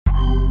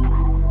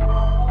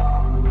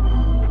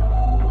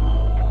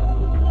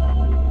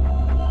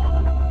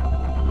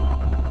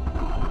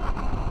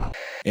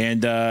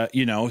And,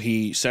 you know,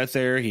 he sat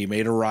there. He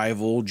made a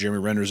rival. Jeremy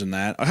Renner's in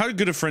that. How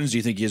good of friends do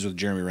you think he is with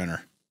Jeremy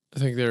Renner? I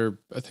think they're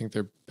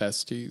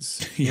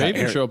besties. Yeah, They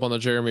even show up on the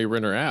Jeremy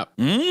Renner app.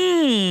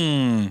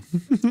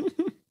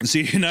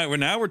 See,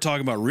 now we're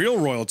talking about real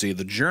royalty,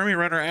 the Jeremy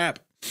Renner app,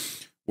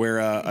 where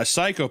a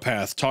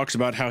psychopath talks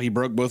about how he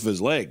broke both of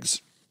his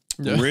legs.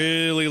 Yeah.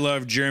 Really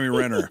love Jeremy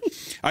Renner.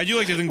 I do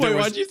like to think. Wait,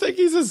 why do you think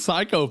he's a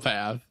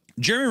psychopath?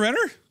 Jeremy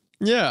Renner?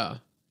 Yeah.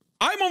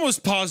 I'm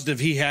almost positive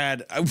he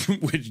had,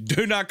 which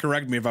do not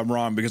correct me if I'm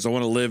wrong, because I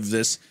want to live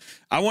this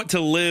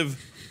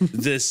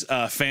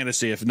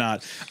fantasy. If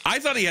not, I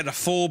thought he had a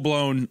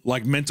full-blown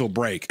like mental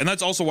break, and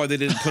that's also why they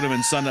didn't put him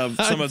in some of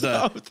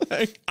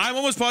the. I'm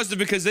almost positive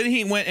because then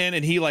he went in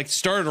and he like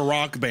started a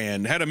rock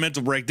band, had a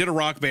mental break, did a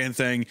rock band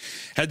thing,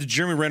 had the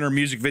Jeremy Renner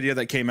music video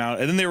that came out,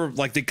 and then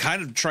they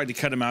kind of tried to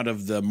cut him out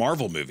of the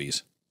Marvel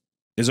movies.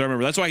 As I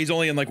remember, that's why he's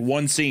only in like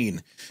one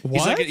scene.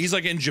 What? He's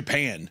like in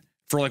Japan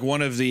for like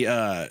one of the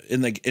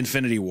in the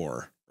Infinity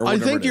War. I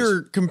think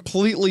you're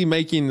completely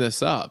making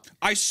this up.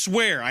 I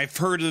swear I've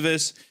heard of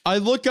this. I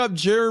look up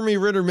Jeremy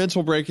Renner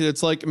mental break and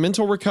it's like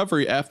mental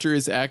recovery after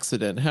his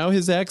accident. How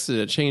his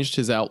accident changed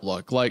his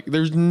outlook. Like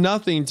there's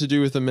nothing to do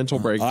with a mental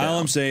breakdown. All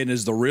I'm saying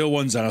is the real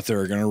ones out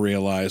there are going to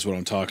realize what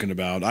I'm talking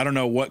about. I don't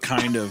know what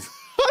kind of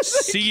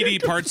seedy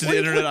parts of the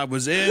internet I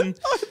was in,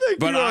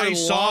 but I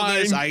saw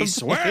this. I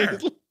swear.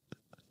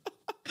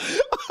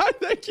 I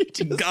think you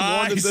just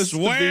wanted this to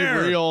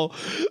be real,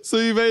 so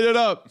you made it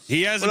up.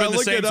 He hasn't been the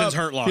same since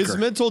Hurt Locker. His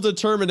mental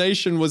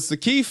determination was the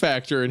key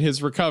factor in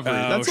his recovery.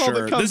 That's all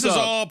that comes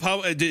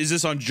up. Is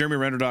this on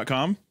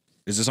JeremyRenner.com?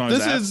 Is this on his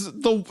app? This is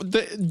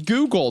the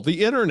Google,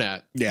 the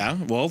internet. Yeah,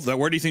 well,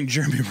 where do you think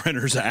Jeremy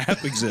Renner's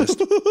app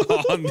exists?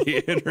 On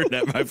the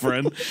internet, my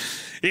friend.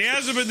 He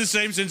hasn't been the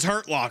same since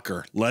Hurt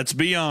Locker. Let's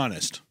be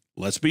honest.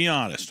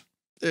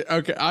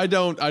 Okay, I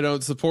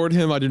don't support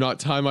him. I do not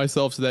tie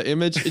myself to that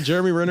image.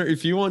 Jeremy Renner,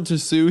 if you want to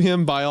sue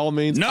him, by all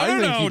means.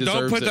 No,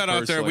 don't put that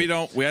out there. We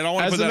don't want to put that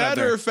out there. As a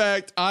matter of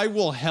fact, I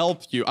will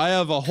help you. I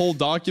have a whole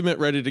document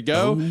ready to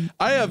go.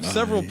 I have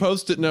several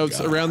Post-it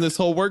notes around this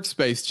whole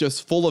workspace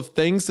just full of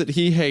things that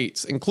he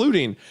hates,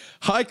 including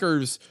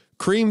hikers,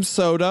 cream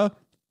soda,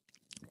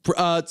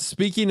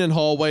 speaking in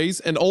hallways,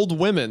 and old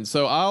women.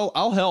 So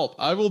I'll help.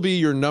 I will be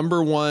your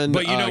number one.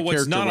 But you know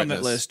what's not on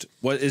that list?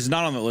 What is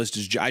not on that list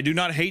is I do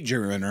not hate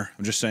Jeremy Renner.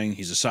 I'm just saying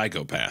he's a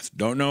psychopath.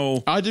 Don't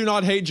know. I do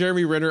not hate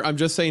Jeremy Renner. I'm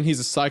just saying he's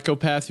a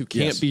psychopath who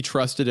can't be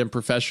trusted in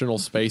professional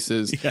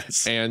spaces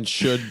and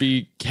should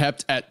be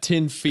kept at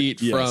 10 feet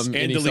from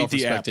any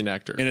self-respecting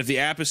actor. And if the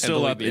app is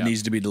still up, it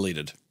needs to be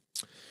deleted.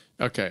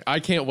 Okay, I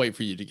can't wait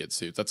for you to get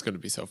sued. That's going to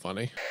be so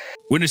funny.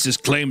 Witnesses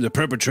claim the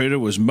perpetrator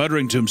was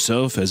muttering to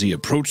himself as he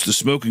approached the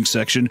smoking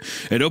section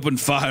and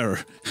opened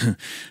fire.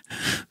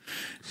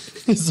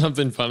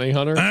 Something funny,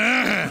 Hunter?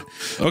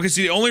 Okay,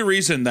 see, the only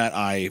reason that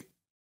I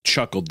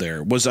chuckled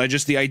there was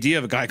the idea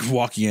of a guy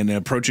walking in and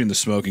approaching the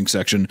smoking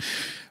section.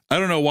 I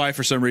don't know why,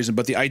 for some reason,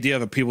 but the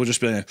idea of people just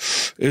being,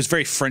 it was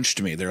very French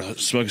to me. They're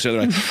smoking, so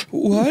they're like,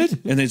 what?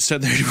 And they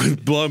said there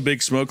with blowing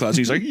big smoke clouds.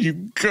 He's like,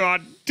 you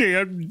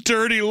goddamn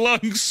dirty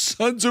lungs,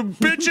 sons of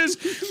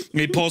bitches. And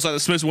he pulls out the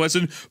Smith &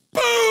 Wesson.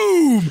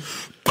 Boom!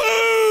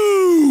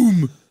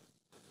 Boom!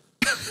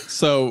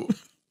 So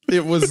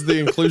it was the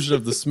inclusion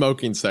of the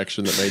smoking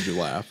section that made you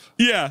laugh.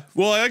 Yeah.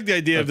 Well, I like the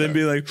idea of them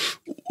being like,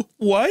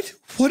 what?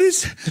 What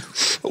is,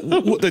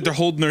 like they're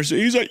holding their,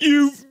 he's like,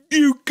 you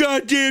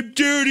goddamn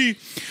dirty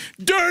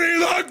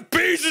lung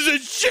pieces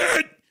of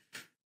shit!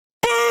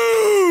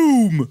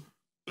 Boom!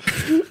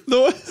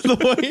 The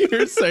way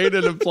you're saying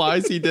it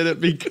implies he did it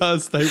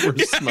because they were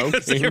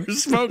smoking. They were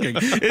smoking.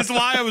 It's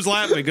why I was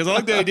laughing, because I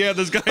like the idea of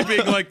this guy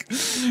being like,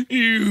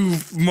 you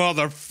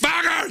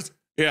motherfuckers!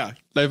 Yeah.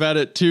 They've had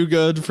it too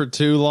good for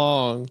too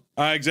long.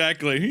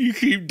 Exactly. You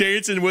keep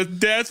dancing with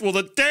death. Well,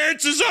 the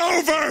dance is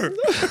over!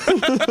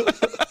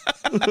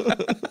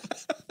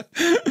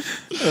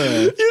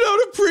 You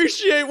don't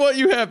appreciate what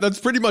you have. That's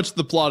pretty much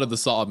the plot of the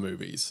Saw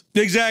movies.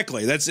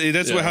 Exactly. That's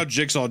how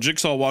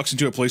Jigsaw walks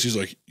into a place. He's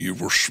like, you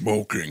were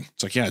smoking.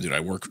 It's like, yeah, dude, I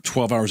work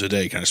 12 hours a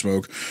day. Kind of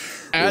smoke.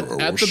 At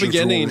the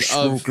beginning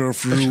of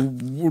after you,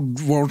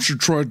 why don't you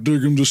try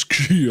digging this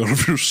key out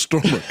of your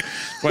stomach?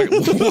 Like,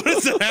 what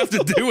does that have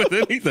to do with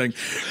anything?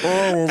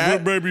 Oh, well,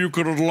 maybe you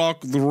could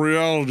unlock the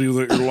reality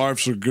that your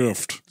life's a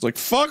gift. It's like,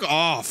 fuck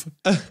off.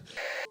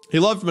 He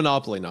loved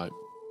Monopoly Night.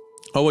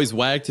 Always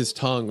wagged his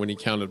tongue when he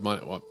counted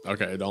money. Well,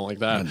 okay, I don't like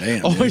that. Oh,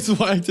 damn, always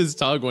wagged his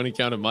tongue when he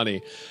counted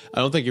money. I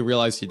don't think he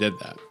realized he did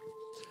that.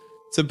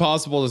 It's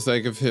impossible to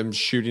think of him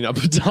shooting up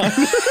a dime.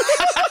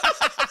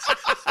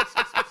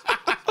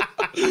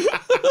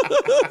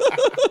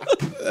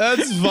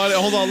 That's funny.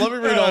 Hold on, let me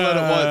read all that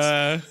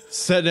at once.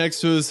 Sat next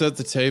to us at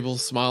the table,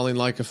 smiling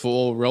like a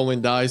fool,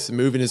 rolling dice and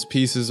moving his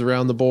pieces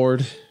around the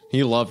board.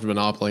 He loved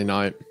Monopoly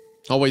Night.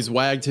 Always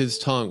wagged his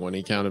tongue when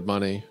he counted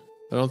money.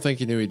 I don't think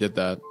he knew he did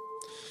that.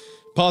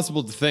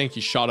 Possible to think he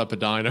shot up a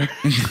diner.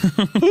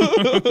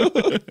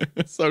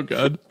 So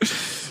good.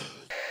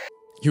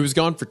 He was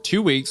gone for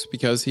 2 weeks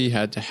because he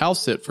had to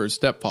house sit for his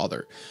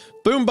stepfather.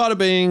 Boom, bada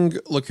bing.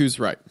 Look who's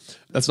right.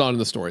 That's not in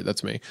the story.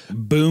 That's me.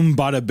 Boom,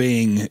 bada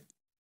bing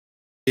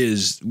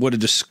is what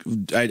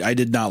I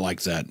did not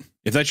like that.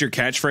 If that's your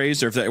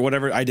catchphrase or if that,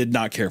 whatever, I did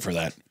not care for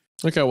that.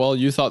 Okay, well,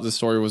 you thought the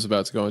story was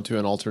about to go into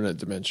an alternate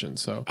dimension,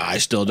 so I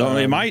still don't.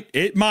 It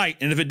might,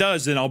 and if it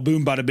does, then I'll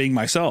boom, bada bing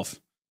myself.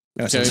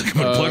 Yeah, okay, sounds like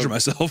I'm gonna pleasure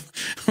myself.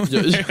 I'll boom,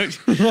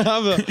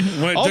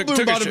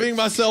 bada bing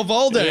myself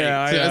all day.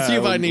 Yeah, see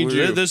if I need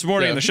you. This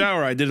morning in the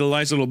shower, I did a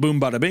nice little boom,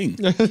 bada bing.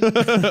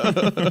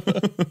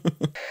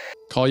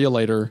 Call you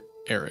later,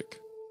 Eric.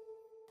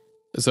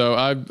 So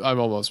I'm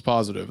almost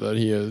positive that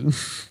he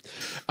is.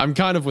 I'm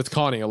kind of with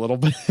Connie a little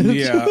bit.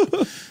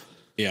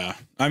 Yeah.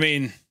 I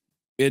mean,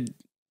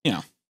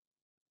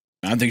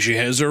 I think she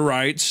has her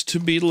rights to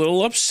be a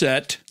little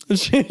upset.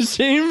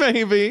 She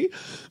maybe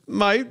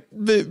might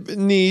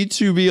need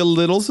to be a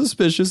little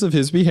suspicious of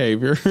his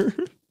behavior.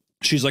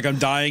 She's like, I'm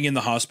dying in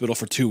the hospital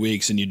for 2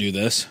 weeks and you do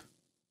this.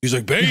 He's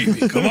like,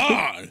 baby, come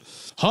on.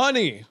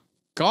 Honey,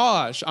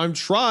 gosh, I'm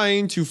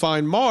trying to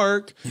find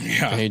Mark.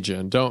 Yeah. Hey,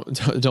 Jen,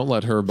 don't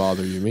let her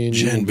bother you. Me and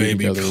Jen, you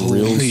baby,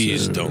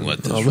 please don't let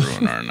this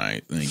ruin our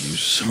night. Thank you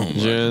so much.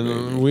 Jen,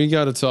 baby. We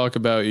got to talk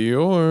about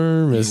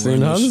your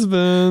missing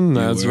husband.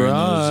 That's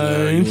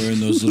right. You wearing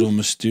those little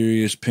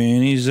mysterious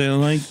panties I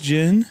like,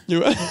 Jen?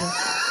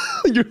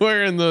 You're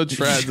wearing those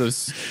flesh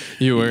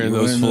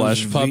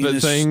puppet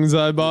Venus, things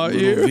I bought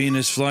you.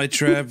 Venus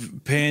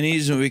flytrap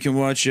panties, and we can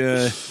watch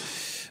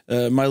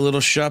My Little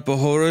Shop of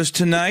Horrors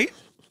tonight.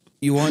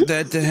 You want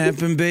that to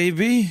happen,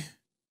 baby?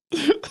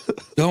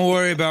 Don't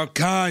worry about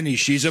Connie.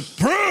 She's a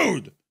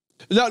prude.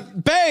 No,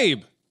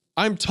 babe,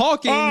 I'm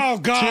talking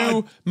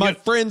to my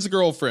friend's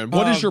girlfriend.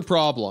 What is your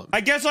problem? I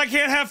guess I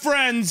can't have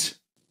friends.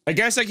 I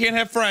guess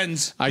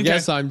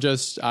I'm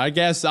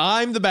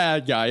the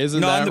bad guy, isn't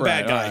that right? No, I'm the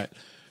bad guy. Right.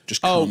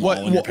 Just all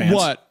in your pants.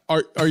 What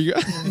are you?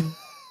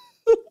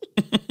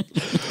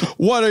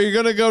 What, are you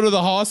going to go to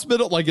the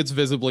hospital? Like it's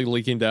visibly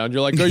leaking down.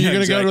 You're like, are you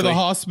going to go to the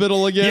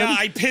hospital again? Yeah,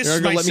 I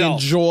pissed myself. Let me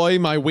enjoy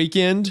my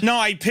weekend? No,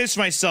 I pissed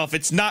myself.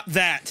 It's not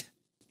that.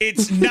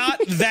 It's not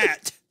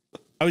that.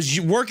 I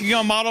was working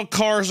on model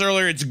cars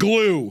earlier. It's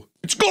glue.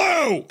 It's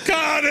glue.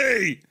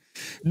 Connie,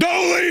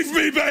 don't leave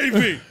me,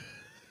 baby.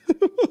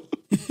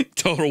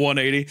 Total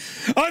 180.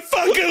 I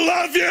fucking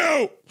love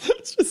you.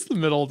 It's just the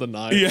middle of the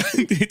night. Yeah,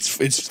 it's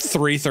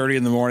 3:30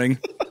 in the morning.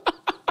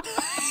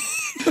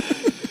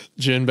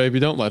 Jen, baby,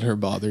 don't let her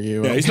bother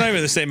you. Yeah, he's not even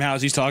in the same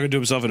house. He's talking to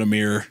himself in a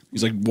mirror.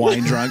 He's like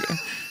wine drunk.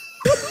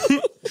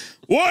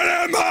 What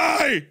am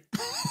I?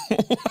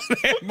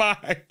 What am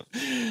I?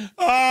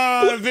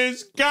 Oh,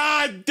 this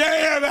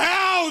goddamn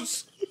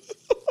house.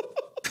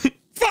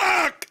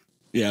 Fuck.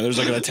 Yeah, there's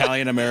like an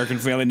Italian-American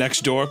family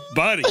next door.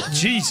 Buddy,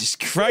 Jesus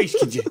Christ.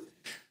 Could you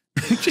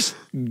just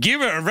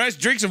give her a rest,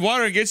 drink some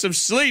water, and get some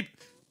sleep?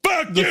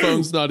 Fuck the you.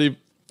 Phone's not even...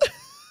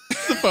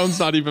 the phone's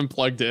not even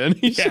plugged in.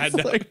 He's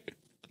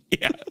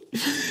Yeah.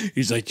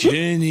 He's like,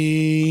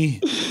 Jenny,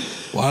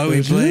 why are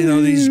we playing all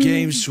these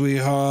games,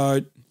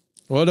 sweetheart?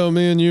 Why don't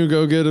me and you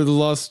go get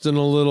lost in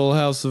a little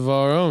house of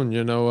our own?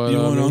 You know what? You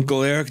want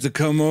Uncle Eric to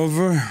come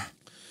over?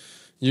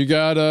 You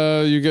got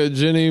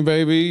Jenny,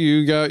 baby.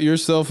 You got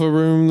yourself a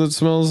room that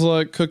smells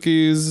like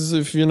cookies,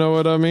 if you know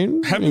what I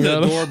mean. Having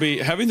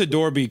the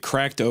door be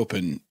cracked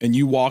open and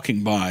you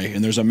walking by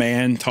and there's a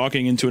man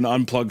talking into an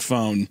unplugged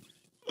phone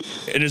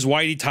in his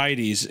whitey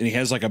tighties and he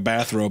has like a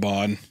bathrobe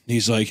on.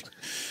 He's like,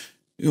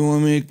 you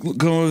want me to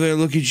come over there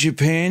and look at your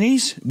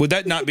panties? Would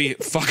that not be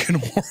fucking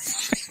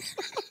horrifying?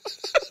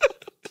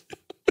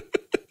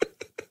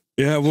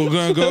 Yeah, we're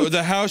gonna go.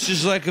 The house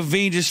is like a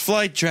Venus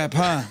flytrap,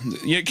 huh?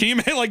 Yeah, can you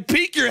like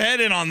peek your head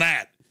in on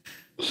that?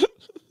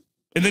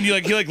 And then he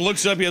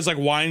looks up. He has like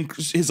wine.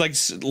 His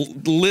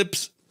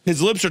lips.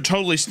 His lips are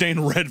totally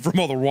stained red from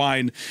all the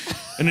wine.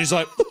 And he's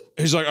like,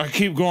 I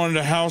keep going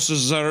to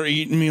houses that are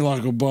eating me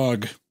like a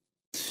bug.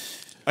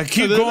 I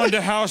keep going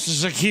to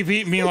houses that keep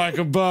eating me like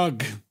a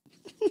bug.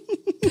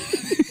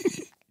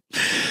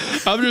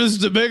 I'm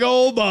just a big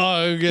old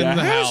bug in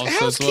the house.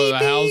 That's what the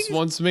house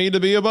wants me to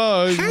be, a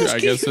bug. I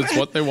guess it's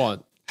what they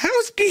want.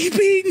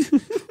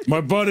 Housekeeping.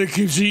 My buddy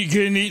keeps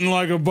getting eaten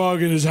like a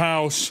bug in his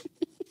house.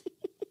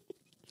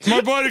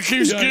 My buddy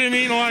keeps getting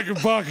eaten like a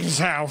bug in his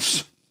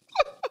house.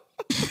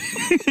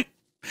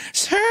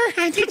 Sir,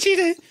 I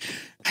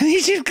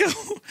need you to go.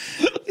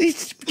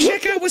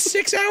 Checkout was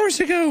 6 hours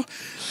ago.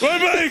 My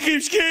buddy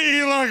keeps getting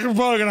eaten like a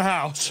bug in the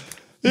house.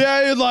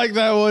 Yeah, you'd like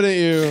that, wouldn't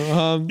you?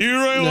 You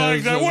really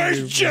like that?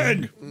 Where's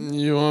Jen?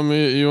 You want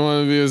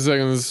to be a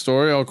second of the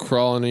story? I'll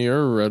crawl into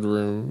your red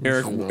room.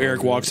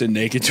 Eric walks in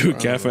naked to a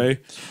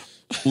cafe,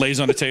 lays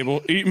on a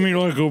table, eat me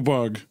like a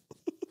bug.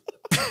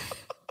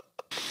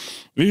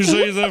 You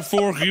say that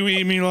fork, you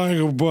eat me like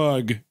a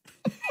bug.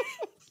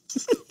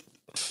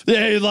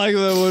 Yeah, you'd like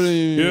that, wouldn't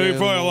you? Yeah, you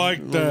probably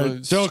like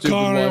that. Tell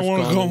Connor I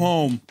want to come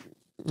home.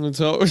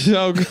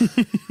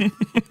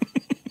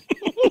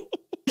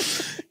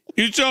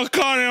 You tell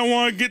Connie I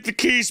want to get the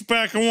keys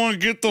back. I want to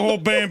get the whole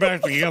band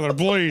back together,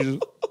 please.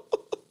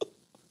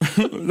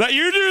 That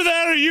you do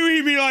that or you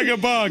eat me like a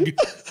bug.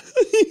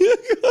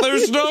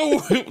 There's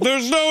no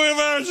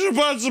ifs or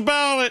buts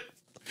about it.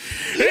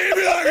 Eat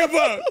me like a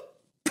bug.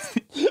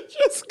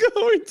 Just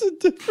going to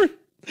different,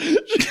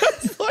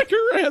 just like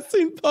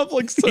harassing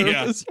public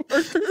service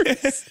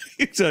workers.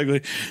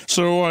 Exactly.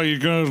 So are you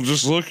gonna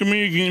just look at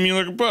me and eat me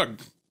like a bug?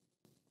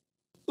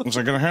 Is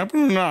that gonna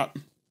happen or not?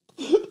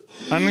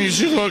 I need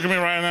you to look at me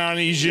right now. I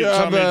need you to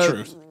tell me the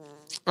truth.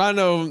 I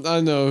know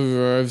who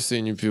you are. I've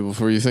seen you people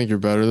before. You think you're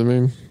better than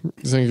me?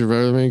 You think you're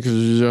better than me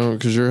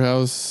because your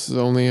house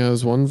only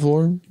has one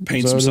floor?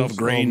 Paints himself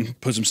green,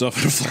 puts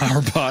himself in a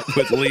flower pot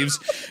with leaves.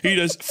 He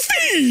does,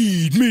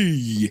 feed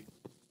me.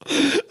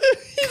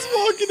 He's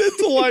walking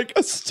into like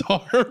a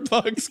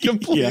Starbucks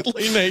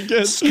completely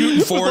naked,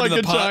 scooting forward with like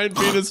in the pot. Giant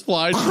penis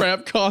fly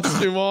trap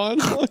costume on,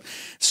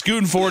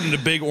 scooting forward in a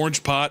big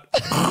orange pot.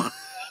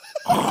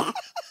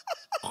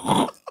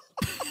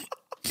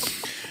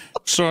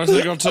 So I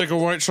think I'll take a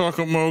white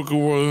chocolate mocha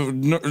with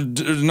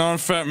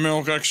non-fat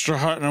milk, extra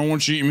hot, and I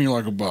want you to eat me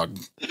like a bug.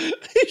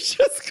 He's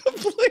just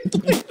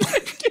completely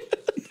naked.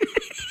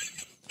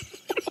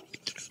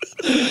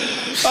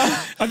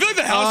 I feel like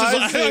the house is.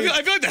 I feel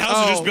like the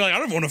house would just be like, I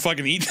don't want to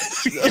fucking eat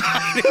this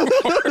guy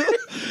anymore.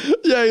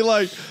 Yeah,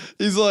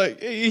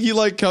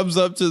 he comes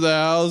up to the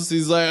house.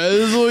 He's like,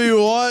 "Is this what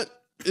you want?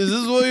 Is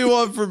this what you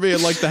want from me?"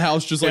 And like the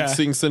house just like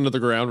sinks into the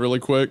ground really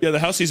quick. Yeah, the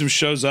house sees him,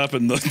 shows up,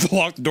 and the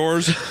locked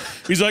doors.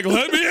 He's like,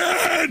 "Let me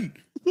in!"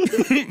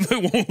 They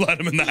won't let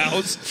him in the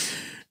house.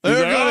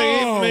 They're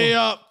gonna eat me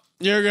up.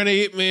 You're gonna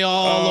eat me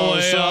all the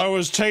way up. I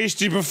was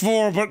tasty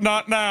before, but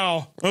not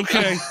now.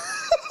 Okay.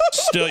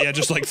 Still, yeah,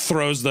 just like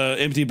throws the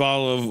empty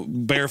bottle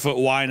of barefoot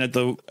wine at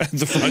the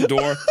front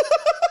door.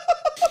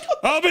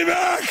 I'll be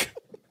back.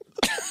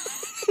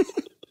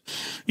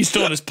 He's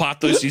still in his pot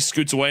though, so he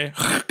scoots away.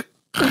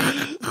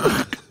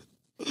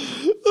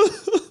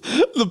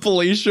 The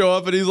police show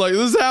up and he's like,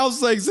 "This house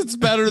thinks it's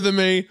better than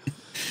me.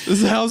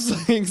 This house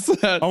thinks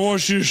that I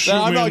want you to shoot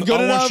me. I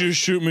want you to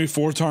shoot me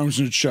 4 times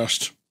in the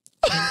chest.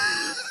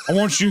 I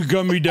want you to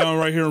gun me down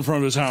right here in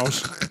front of this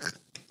house.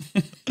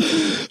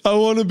 I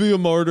want to be a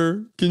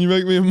martyr. Can you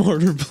make me a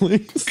martyr,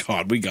 please?"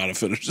 God, we gotta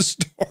finish the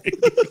story.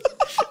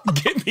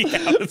 Get me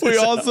out of this. We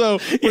also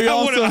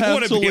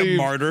have to be leave. A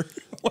martyr.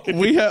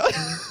 We have.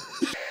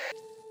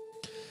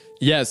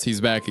 Yes,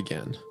 he's back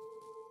again.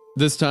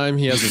 This time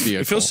he has a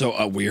vehicle. It feels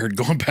so weird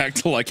going back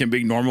to like him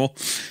being normal.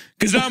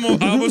 Because I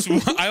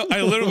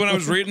literally, when I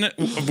was reading it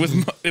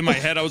in my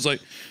head, I was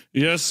like,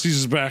 yes,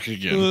 he's back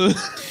again.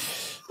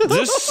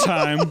 This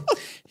time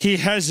he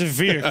has a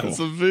vehicle.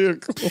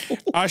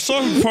 I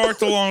saw him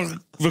parked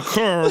along the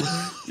curb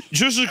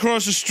just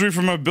across the street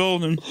from my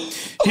building.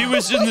 He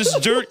was in this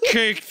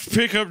dirt-caked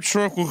pickup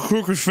truck with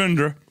crooked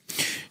fender,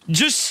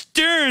 just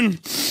staring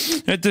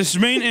at this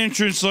main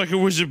entrance like it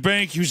was a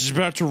bank he was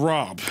about to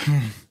rob.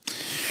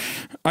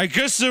 I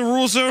guess the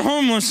rules are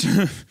homeless.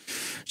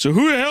 So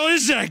who the hell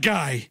is that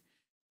guy?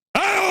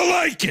 I don't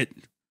like it.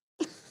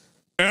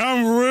 And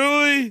I'm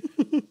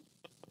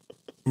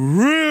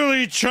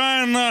really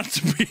trying not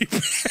to be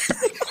paranoid.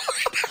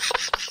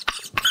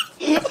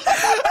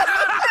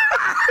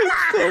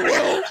 So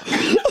well.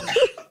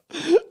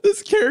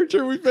 This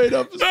character we made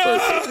up is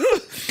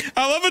perfect.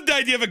 I love the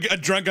idea of a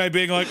drunk guy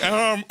being like,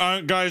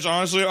 guys,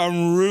 honestly,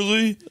 I'm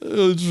really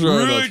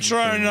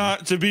trying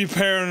not to be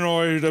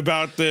paranoid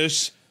about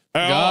this.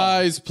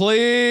 Guys,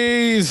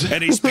 please.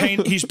 And he's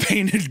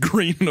painted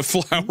green in a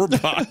flower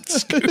pot.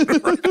 Scooting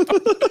around.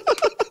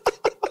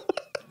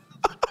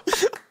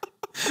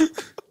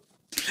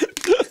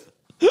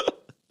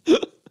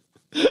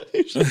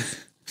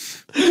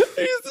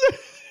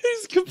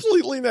 He's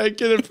completely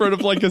naked in front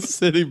of like a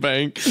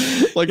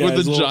Citibank, like with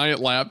a giant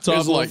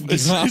laptop.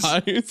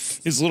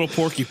 His little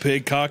Porky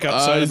Pig cock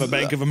outside of a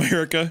Bank of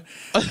America.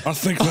 I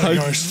think that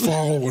guy's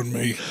following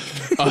me.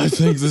 I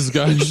think this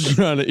guy's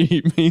trying to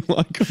eat me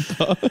like a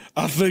bug.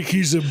 I think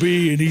he's a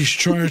bee and he's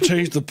trying to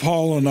take the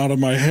pollen out of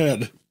my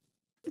head.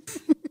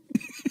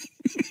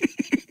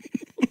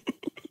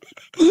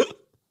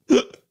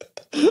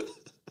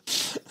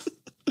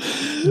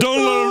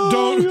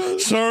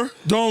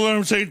 Don't let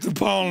him take the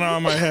pollen out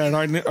of my head.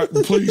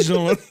 Please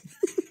don't let him.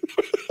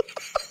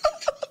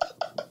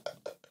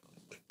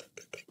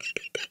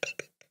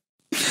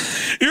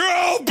 You're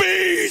all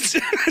bees!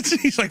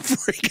 He's like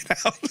freaking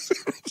out.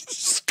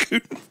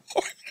 Scooting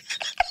forward.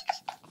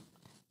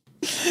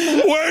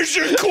 Where's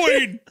your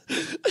queen?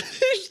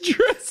 He's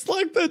dressed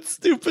like that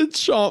stupid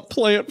chomp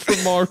plant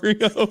from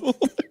Mario.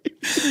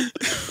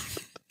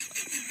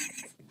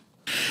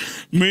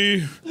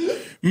 Me,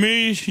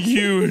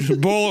 you,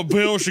 and Bullet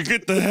Bill should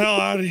get the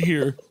hell out of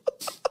here.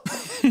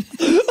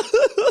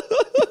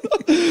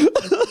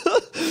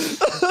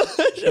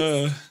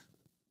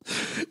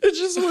 It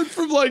just went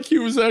from like he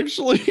was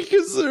actually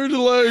concerned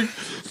to like,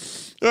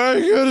 "What are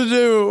you gonna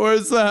do?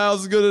 What's the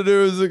house gonna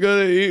do? Is it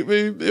gonna eat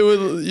me?"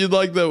 You'd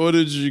like that. What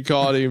did you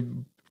call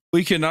him?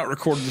 We cannot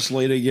record this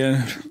late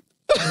again.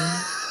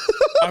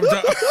 I'm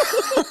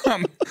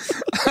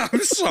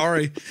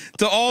sorry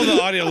to all the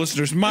audio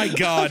listeners. My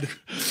God.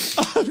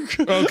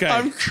 Okay.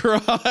 I'm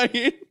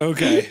crying.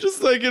 Okay.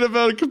 Just thinking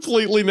about a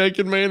completely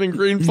naked man in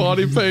green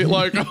body paint.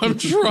 Like, I'm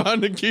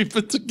trying to keep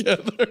it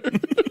together.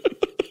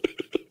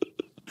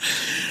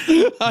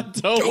 I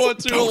don't want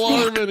to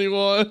alarm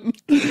anyone,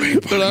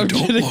 but I'm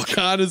getting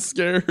kind of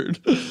scared.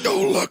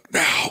 Don't look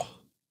now,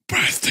 but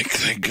I think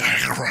the guy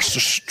across the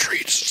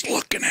street is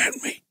looking at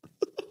me.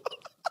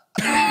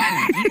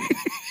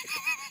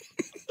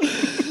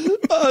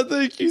 I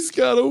think he's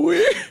kind of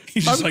weird.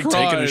 He's just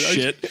taking a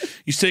shit.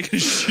 He's taking a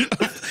shit.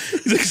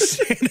 He's like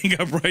standing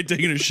upright,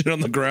 taking a shit on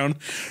the ground.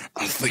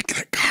 I think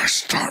that guy's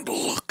starting to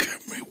look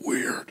at me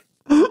weird.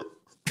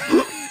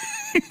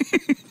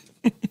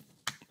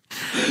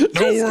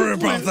 Don't worry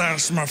about that.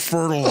 It's my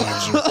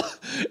fertilizer.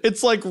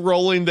 It's like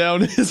rolling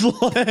down his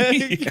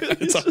leg. Yeah,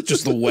 it's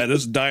just the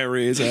wettest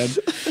diarrhea he's had.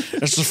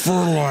 It's the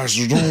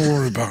fertilizer. Don't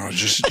worry about it.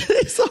 Just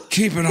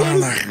keep it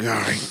on that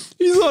guy.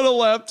 He's on a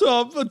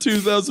laptop, a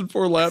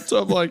 2004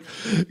 laptop, like,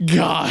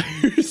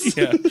 guys.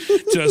 Yeah,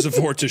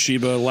 2004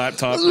 Toshiba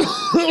laptop.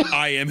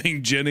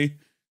 IMing Jenny.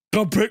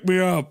 Come pick me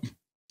up.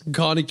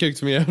 Connie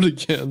kicked me out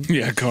again.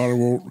 Yeah, Connie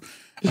won't.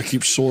 I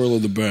keep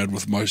soiling the bed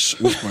with my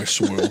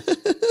soil.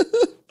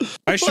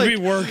 I should be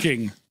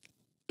working.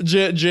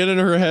 Jen in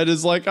her head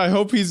is like, I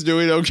hope he's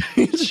doing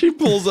okay. She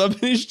pulls up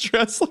and he's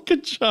dressed like a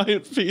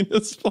giant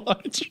Venus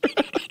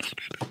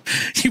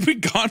flytrap. You've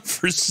been gone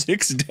for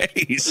 6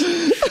 days,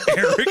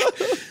 Eric.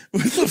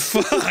 What the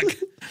fuck?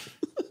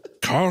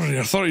 Connie,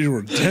 I thought you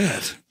were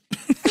dead.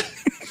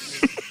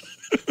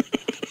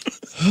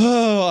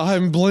 Oh,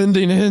 I'm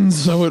blending in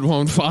so it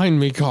won't find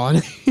me, Connie.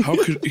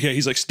 Yeah,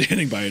 he's like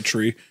standing by a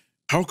tree.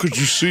 How could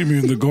you see me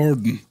in the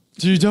garden?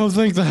 You don't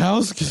think the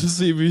house can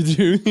see me,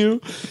 do you?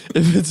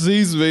 If it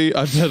sees me,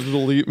 I bet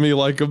it'll eat me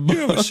like a bug.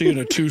 You haven't seen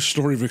a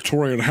 2-story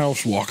Victorian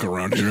house walk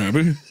around here, have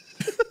you?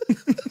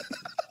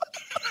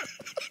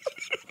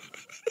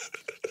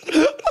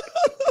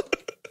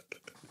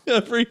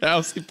 Every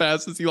house he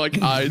passes, he like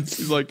hides.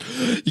 He's like,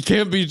 you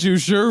can't be too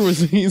sure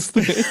with these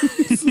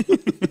things.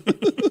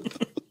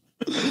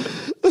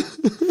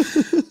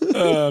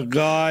 Oh,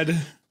 God.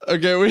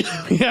 Okay, we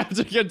have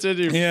to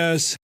continue.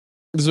 Yes.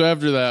 So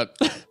after that,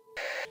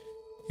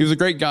 he was a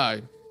great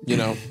guy, you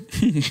know.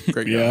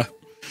 Great guy. Yeah.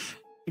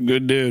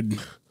 Good dude.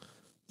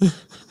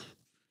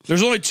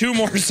 There's only 2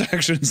 more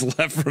sections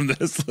left from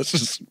this. Let's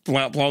just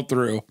plow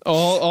through.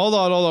 Oh, hold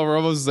on. We're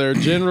almost there.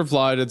 Jen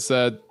replied and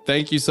said,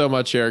 thank you so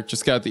much, Eric.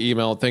 Just got the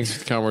email. Thanks for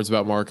the kind words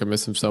about Mark. I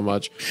miss him so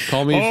much.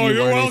 Call me if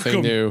you learn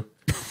anything new.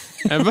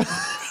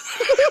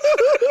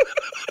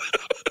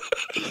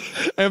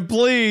 And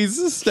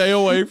please stay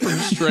away from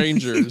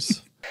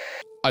strangers.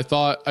 I'm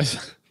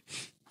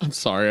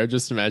sorry. I'm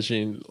just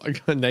imagining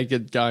like a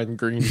naked guy in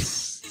green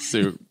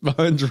suit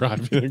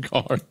driving a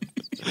car,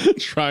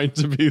 trying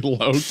to be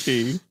low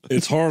key.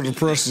 It's hard to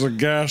press the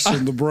gas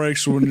and the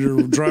brakes when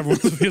you're driving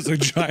with a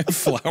giant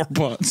flower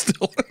pot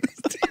still.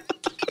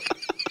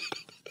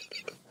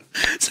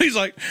 So he's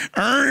like,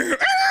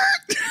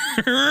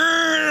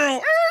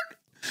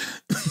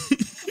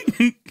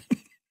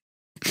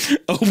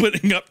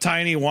 opening up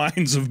tiny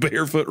wines of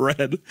Barefoot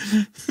Red,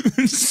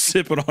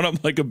 sipping on them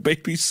like a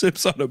baby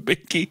sips on a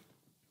binky.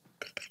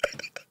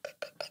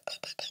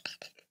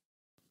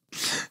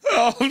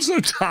 Oh, I'm so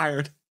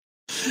tired.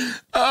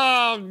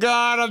 Oh,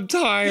 God, I'm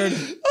tired.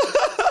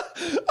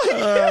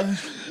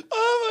 Oh,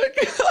 my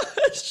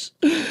gosh.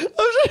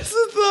 I'm just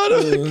the thought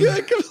of a guy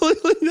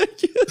completely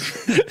naked.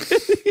 And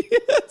he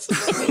has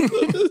one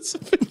of his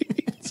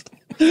feet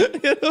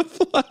in a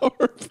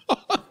flower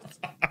pot.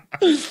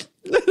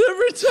 And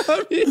every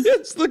time he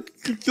hits the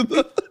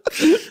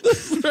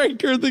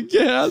cranker, the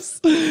gas,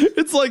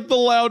 it's like the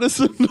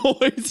loudest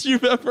noise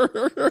you've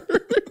ever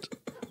heard.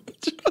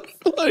 Just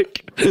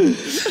like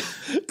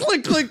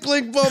click, click,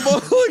 click, bubble.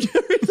 Like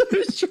every time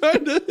he's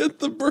trying to hit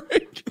the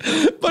brake,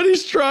 but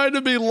he's trying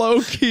to be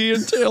low key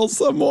and tail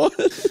someone.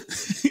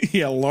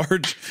 Yeah,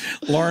 large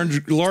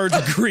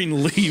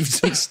green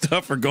leaves and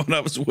stuff are going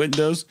out his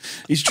windows.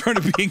 He's trying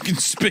to be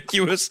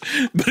inconspicuous,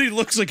 but he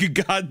looks like a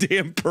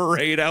goddamn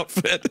parade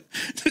outfit.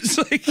 It's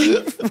like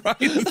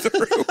riding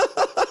through.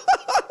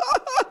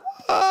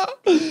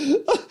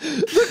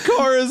 The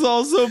car is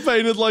also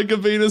painted like a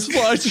Venus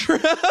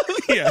flytrap.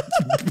 Yeah.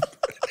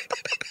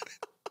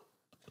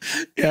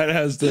 Yeah, it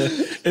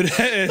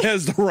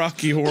has the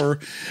Rocky Horror,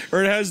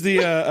 or it has the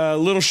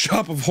Little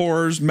Shop of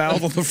Horrors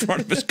mouth on the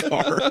front of his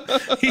car.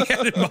 He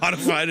had it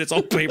modified. It's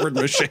all papered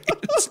mache and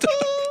stuff.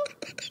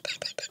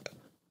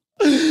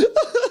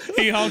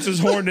 He honks his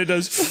horn and it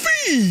does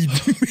feed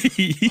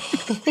me.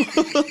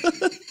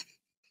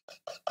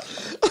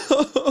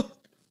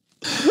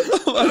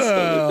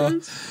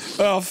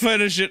 I'll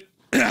finish it.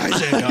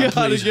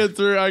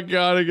 I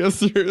gotta get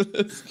through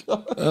this.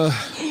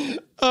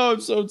 Oh,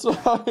 I'm so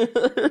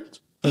tired.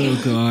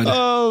 Oh, God.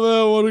 Oh, man,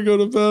 I want to go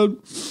to bed.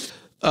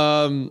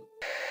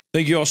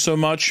 Thank you all so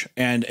much.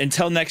 And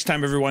until next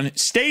time, everyone,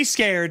 stay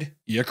scared,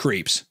 you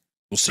creeps.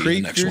 We'll see you in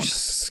the next one.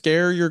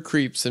 Scare your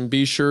creeps, and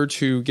be sure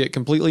to get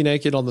completely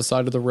naked on the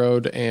side of the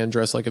road and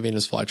dress like a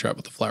Venus flytrap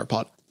with a flower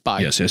pot.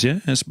 Bye.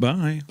 Yes.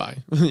 Bye. Bye.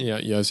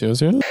 Yes.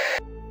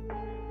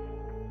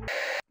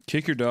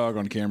 Kick your dog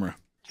on camera.